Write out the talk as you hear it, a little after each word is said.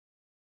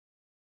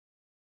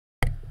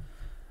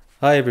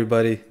Hi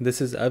everybody, this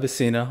is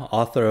Avicina,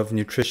 author of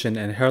Nutrition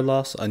and Hair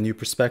Loss, A New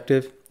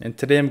Perspective, and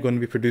today I'm going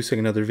to be producing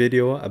another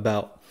video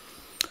about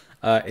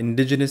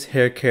indigenous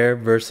hair care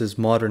versus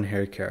modern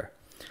hair care.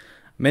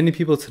 Many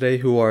people today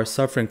who are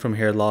suffering from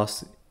hair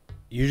loss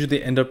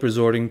usually end up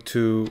resorting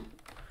to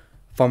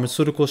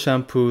pharmaceutical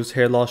shampoos,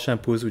 hair loss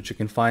shampoos, which you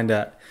can find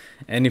at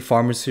any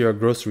pharmacy or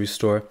grocery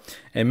store,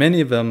 and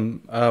many of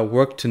them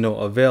work to no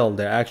avail.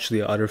 They're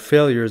actually utter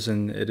failures,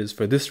 and it is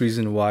for this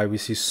reason why we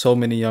see so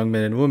many young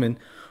men and women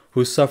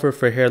who suffer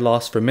for hair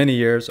loss for many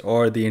years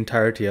or the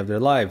entirety of their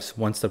lives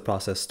once the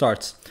process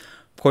starts.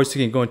 Of course,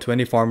 you can go into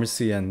any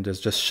pharmacy and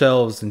there's just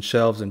shelves and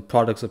shelves and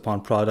products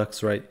upon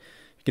products, right?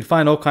 You can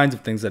find all kinds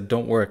of things that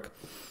don't work.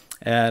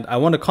 And I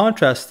want to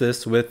contrast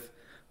this with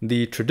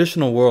the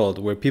traditional world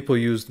where people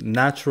use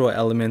natural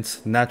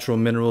elements, natural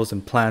minerals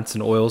and plants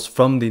and oils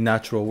from the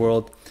natural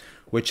world,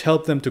 which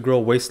help them to grow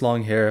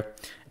waist-long hair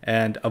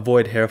and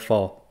avoid hair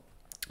fall.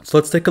 So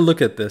let's take a look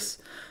at this.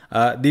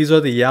 These are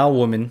the Yao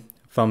women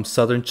from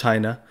southern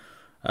China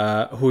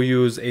who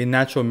use a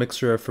natural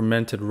mixture of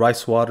fermented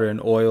rice water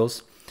and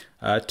oils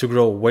to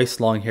grow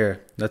waist-long hair.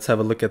 Let's have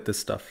a look at this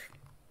stuff.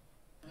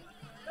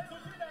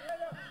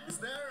 Is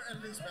there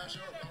anything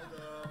special about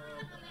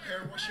the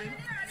hair washing?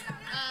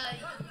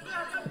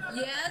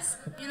 Yes,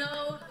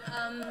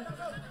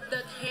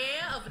 the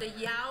hair of the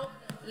Yao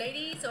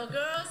ladies or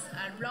girls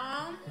are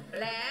long,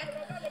 black,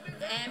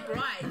 and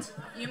bright.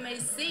 You may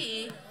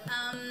see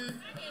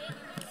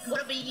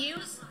what we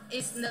use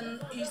is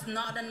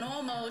not the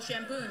normal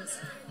shampoos,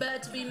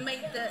 but we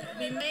made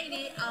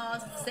it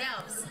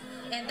ourselves,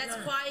 and that's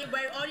quite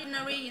very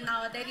ordinary in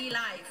our daily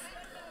life.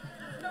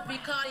 We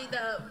call it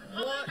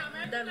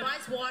the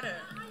rice water,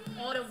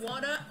 or the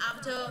water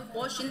after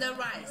washing the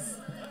rice.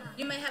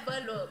 You may have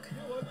a look.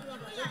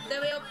 They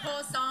will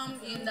pour some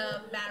in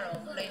the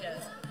barrel later.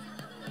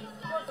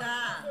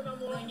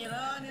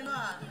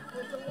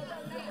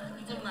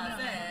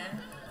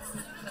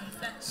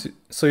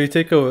 So you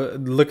take a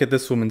look at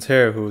this woman's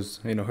hair who's,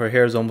 her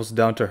hair is almost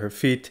down to her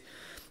feet,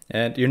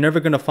 and you're never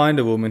going to find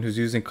a woman who's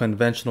using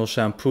conventional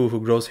shampoo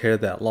who grows hair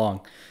that long.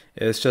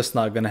 It's just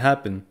not going to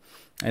happen.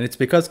 And it's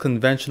because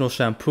conventional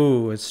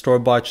shampoo and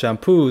store-bought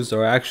shampoos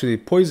are actually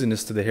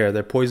poisonous to the hair.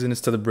 They're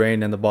poisonous to the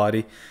brain and the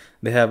body.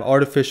 They have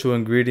artificial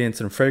ingredients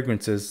and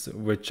fragrances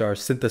which are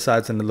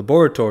synthesized in the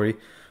laboratory,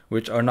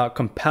 which are not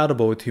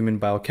compatible with human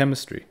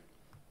biochemistry.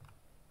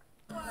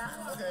 Now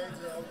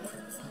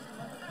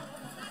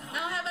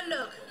have a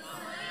look.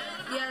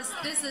 Yes,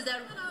 this is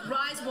the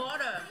rice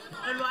water.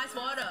 The rice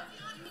water.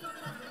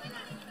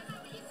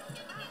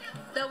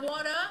 The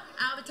water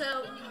after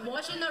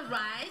washing the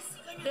rice,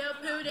 they'll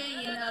put it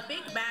in a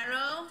big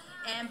barrel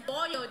and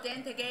boil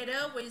them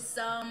together with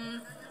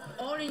some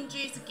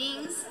orange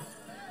skins,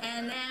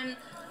 and then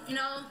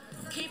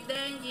keep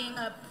them in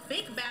a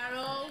big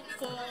barrel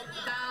for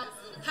about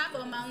half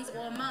a month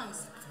or a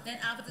month. Then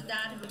after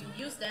that,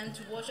 we use them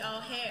to wash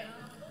our hair.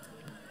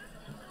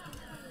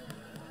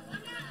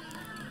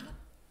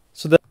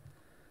 So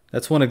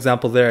that's one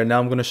example there. Now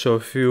I'm going to show a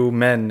few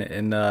men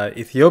in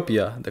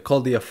Ethiopia. They're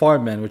called the Afar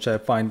men, which I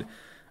find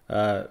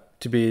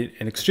to be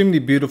an extremely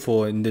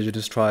beautiful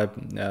indigenous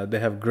tribe. They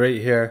have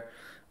great hair,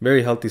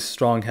 very healthy,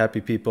 strong,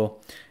 happy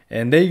people.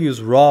 And they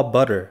use raw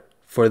butter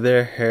for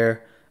their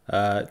hair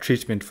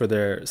treatment, for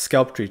their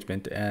scalp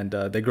treatment. And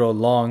they grow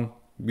long,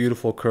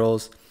 beautiful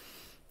curls.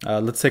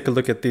 Let's take a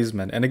look at these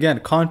men. And again,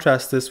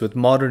 contrast this with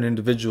modern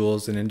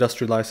individuals in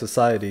industrialized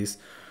societies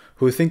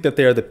who think that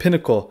they are the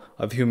pinnacle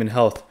of human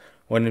health,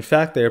 when in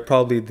fact they are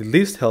probably the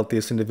least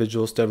healthiest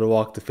individuals to ever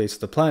walk the face of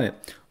the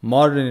planet.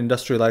 Modern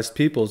industrialized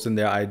peoples and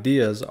their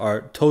ideas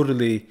are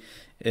totally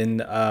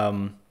in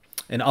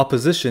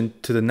opposition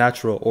to the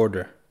natural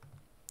order.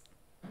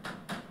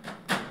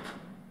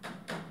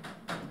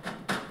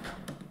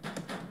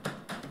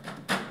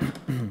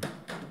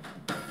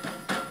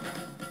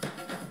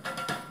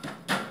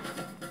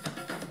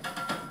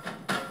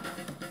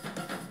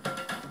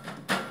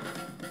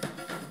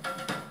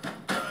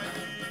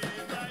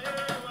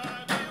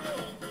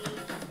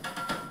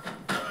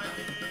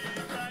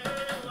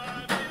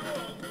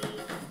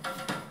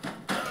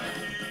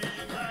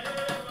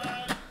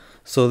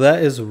 So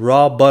that is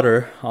raw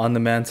butter on the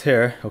man's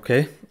hair,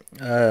 okay?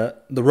 The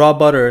raw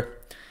butter,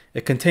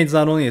 it contains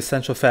not only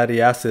essential fatty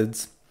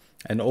acids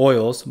and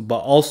oils, but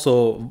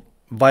also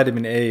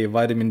vitamin A,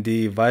 vitamin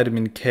D,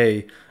 vitamin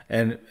K,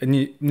 and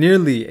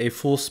nearly a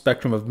full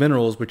spectrum of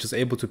minerals, which is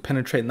able to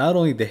penetrate not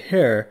only the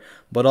hair,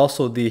 but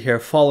also the hair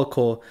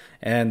follicle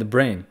and the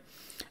brain.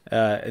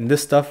 And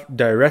this stuff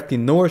directly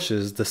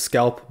nourishes the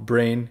scalp,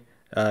 brain,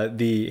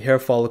 the hair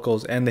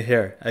follicles and the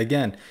hair.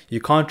 Again, you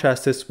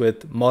contrast this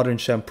with modern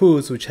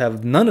shampoos, which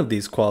have none of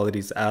these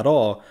qualities at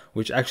all,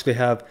 which actually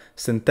have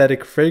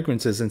synthetic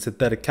fragrances and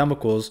synthetic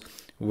chemicals,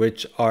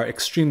 which are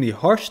extremely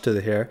harsh to the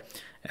hair.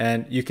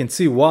 And you can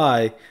see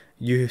why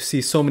you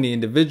see so many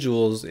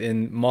individuals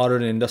in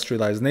modern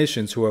industrialized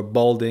nations who are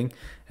balding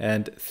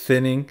and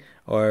thinning,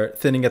 or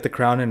thinning at the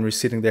crown and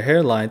receding their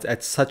hairlines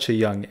at such a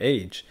young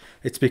age.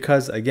 It's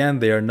because, again,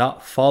 they are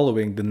not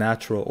following the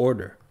natural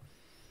order.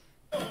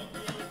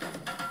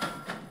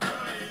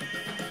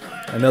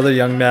 Another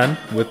young man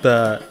with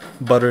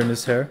butter in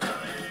his hair.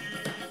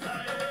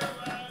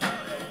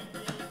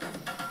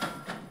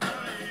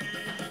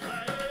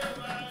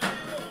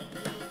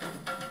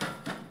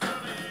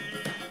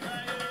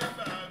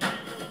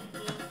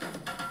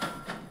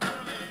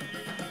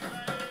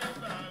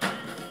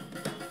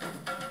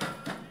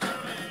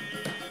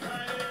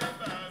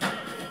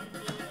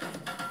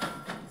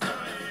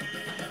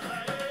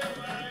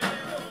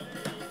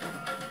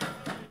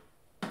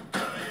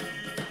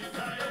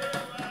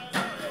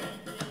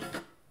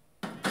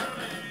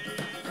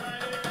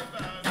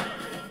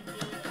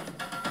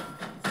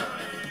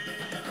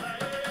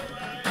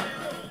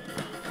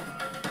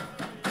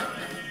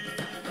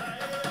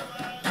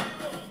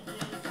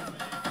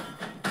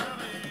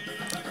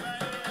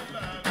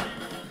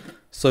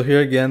 So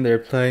here again,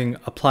 they're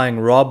applying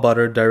raw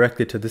butter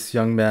directly to this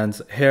young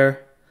man's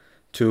hair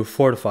to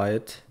fortify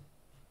it.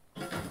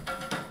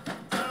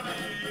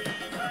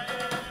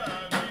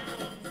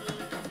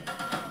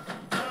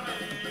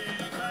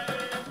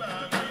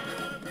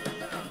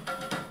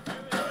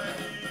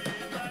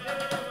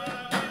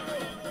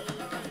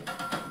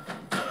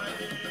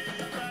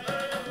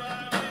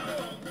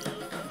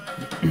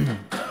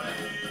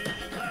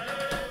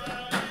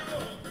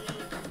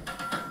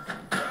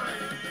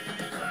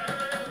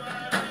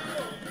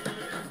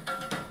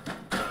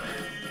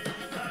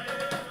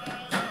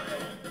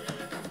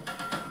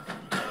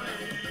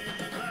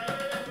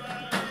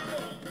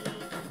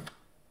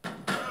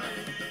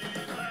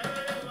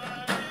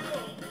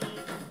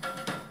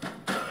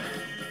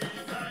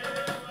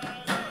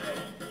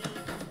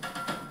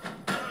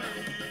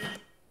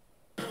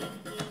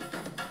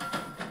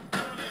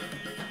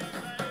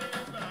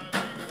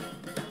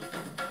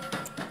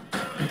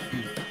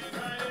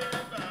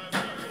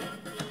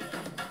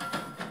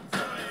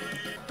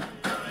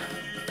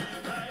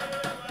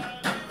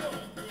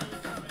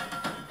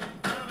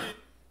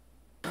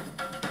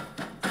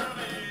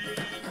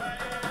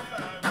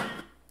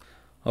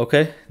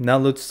 Okay, now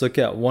let's look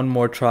at one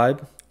more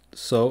tribe.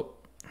 So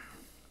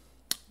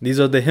these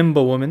are the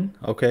Himba women.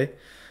 Okay,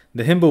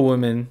 the Himba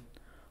women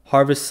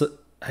harvest,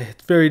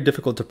 it's very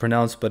difficult to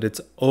pronounce, but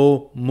it's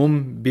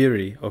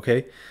Omumbiri.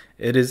 Okay,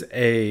 it is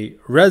a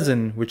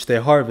resin which they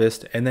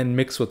harvest and then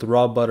mix with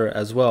raw butter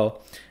as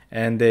well,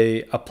 and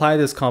they apply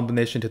this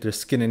combination to their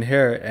skin and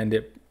hair, and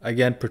it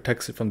again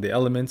protects it from the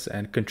elements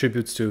and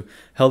contributes to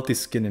healthy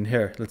skin and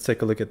hair. Let's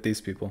take a look at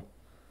these people.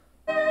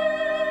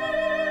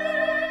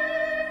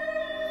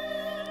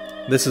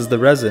 This is the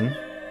resin,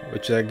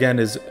 which again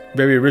is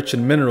very rich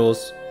in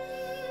minerals.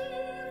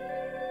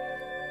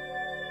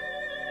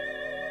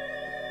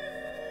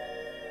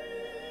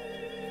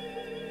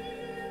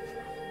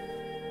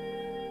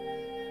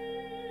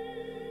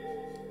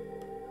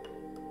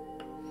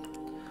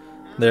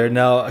 They're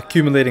now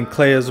accumulating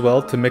clay as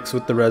well to mix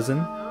with the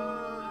resin.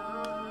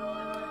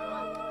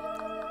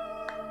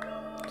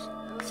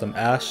 Some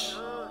ash.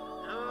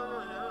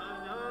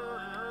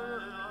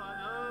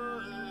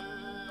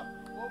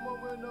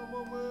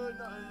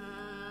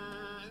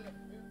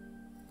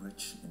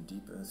 Rich in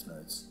deep earth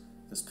notes,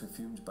 this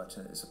perfumed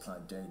butter is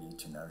applied daily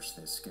to nourish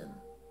their skin.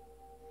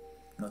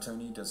 Not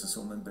only does this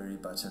almond berry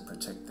butter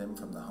protect them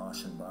from the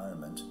harsh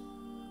environment,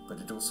 but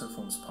it also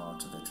forms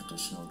part of their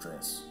traditional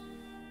dress.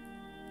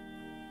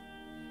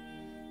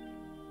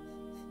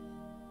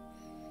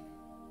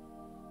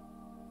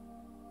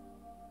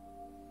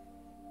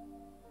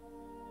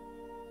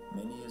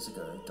 Many years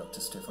ago,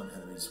 Dr. Stefan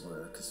Hurry's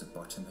work as a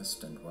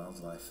botanist and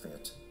wildlife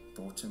vet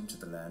brought him to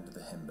the land of the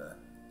Himba,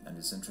 and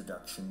his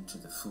introduction to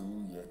the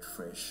full yet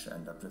fresh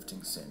and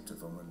uplifting scent of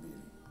Omumbiri.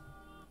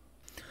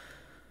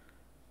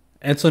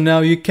 And so now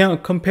you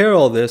can't compare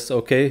all this,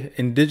 okay?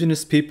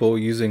 Indigenous people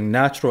using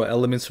natural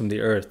elements from the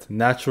earth,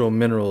 natural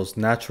minerals,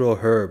 natural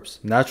herbs,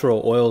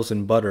 natural oils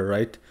and butter,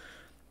 right?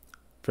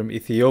 From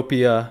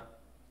Ethiopia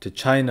to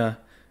China,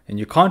 and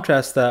you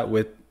contrast that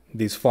with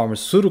these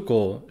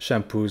pharmaceutical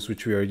shampoos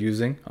which we are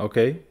using,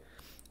 okay?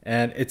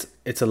 And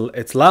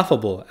it's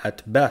laughable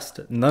at best.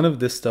 None of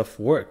this stuff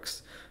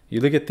works. You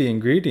look at the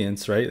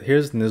ingredients, right?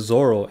 Here's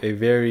Nizoro, a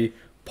very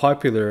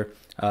popular,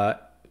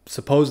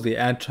 supposedly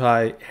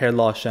anti-hair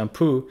loss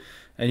shampoo.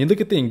 And you look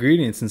at the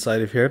ingredients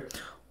inside of here.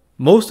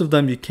 Most of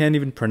them you can't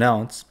even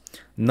pronounce.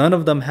 None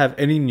of them have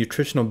any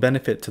nutritional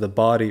benefit to the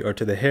body or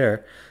to the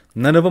hair.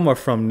 None of them are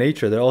from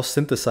nature. They're all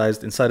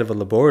synthesized inside of a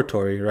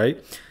laboratory,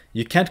 right?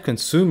 You can't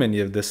consume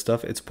any of this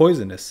stuff. It's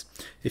poisonous.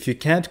 If you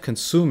can't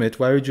consume it,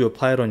 why would you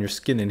apply it on your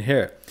skin and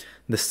hair?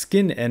 The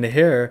skin and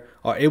hair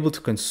are able to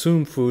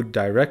consume food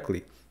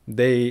directly.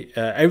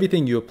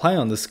 Everything you apply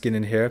on the skin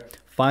and hair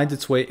finds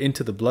its way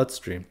into the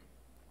bloodstream.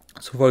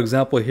 So for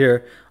example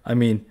here, I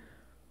mean,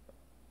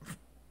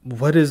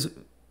 what is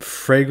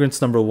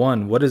fragrance number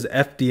 1? What is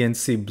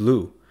FDNC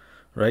blue,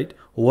 right?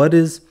 What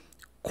is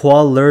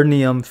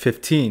qualernium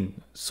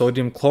 15,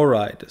 sodium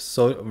chloride?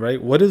 So,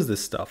 right, what is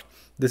this stuff?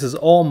 This is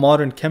all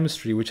modern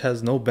chemistry which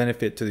has no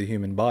benefit to the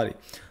human body.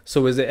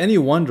 So is it any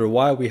wonder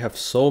why we have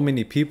so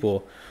many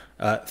people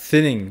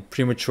thinning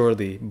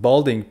prematurely,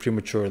 balding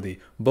prematurely,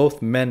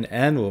 both men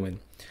and women?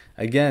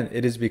 Again,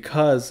 it is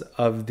because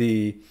of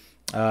the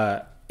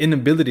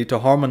inability to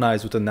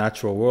harmonize with the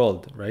natural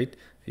world, right?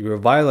 You're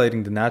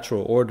violating the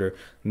natural order.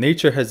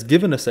 Nature has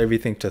given us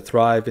everything to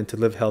thrive and to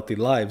live healthy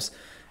lives.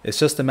 It's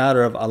just a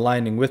matter of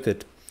aligning with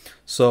it.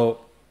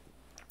 So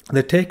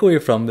the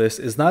takeaway from this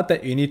is not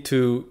that you need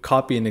to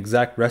copy an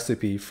exact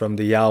recipe from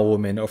the Yao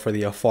woman or for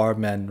the Afar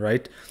men,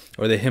 right?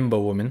 Or the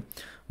Himba woman,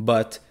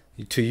 but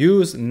to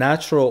use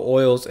natural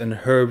oils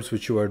and herbs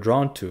which you are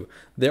drawn to.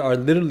 There are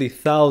literally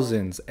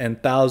thousands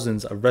and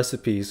thousands of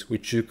recipes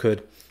which you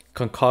could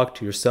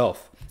concoct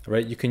yourself,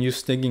 right? You can use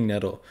stinging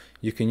nettle,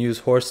 you can use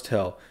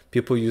horsetail,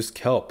 people use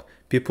kelp,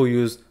 people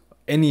use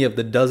any of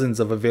the dozens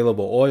of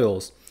available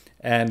oils,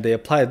 and they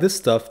apply this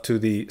stuff to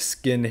the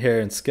skin, hair,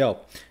 and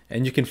scalp.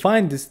 And you can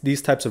find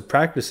these types of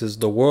practices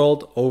the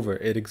world over.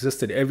 It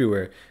existed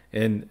everywhere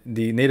in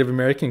the Native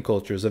American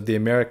cultures of the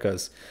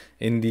Americas,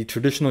 in the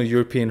traditional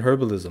European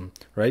herbalism,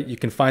 right? You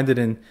can find it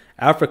in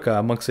Africa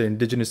amongst the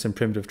indigenous and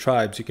primitive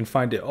tribes. You can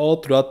find it all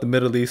throughout the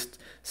Middle East,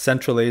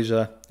 Central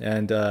Asia,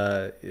 and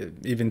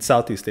even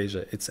Southeast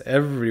Asia. It's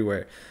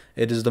everywhere.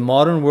 It is the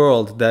modern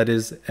world that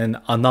is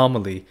an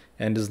anomaly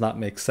and does not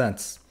make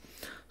sense.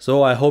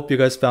 So I hope you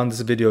guys found this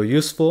video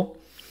useful.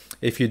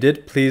 If you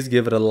did, please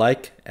give it a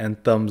like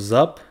and thumbs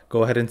up.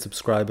 Go ahead and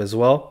subscribe as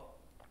well.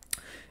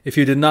 If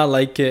you did not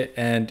like it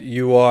and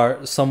you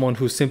are someone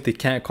who simply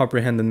can't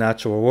comprehend the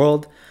natural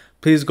world,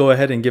 please go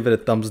ahead and give it a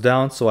thumbs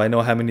down so I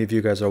know how many of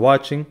you guys are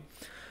watching.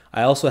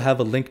 I also have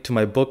a link to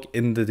my book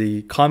in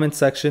the comment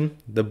section.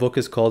 The book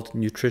is called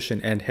Nutrition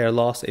and Hair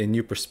Loss, A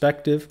New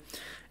Perspective.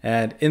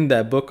 And in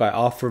that book, I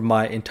offer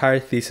my entire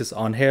thesis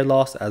on hair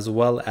loss as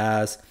well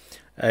as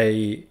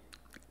a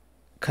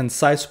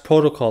concise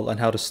protocol on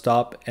how to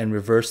stop and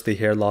reverse the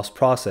hair loss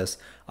process.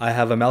 I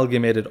have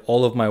amalgamated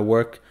all of my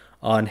work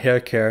on hair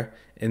care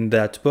in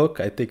that book.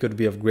 I think it would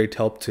be of great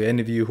help to any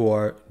of you who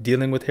are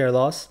dealing with hair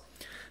loss.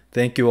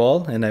 Thank you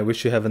all, and I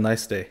wish you have a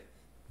nice day.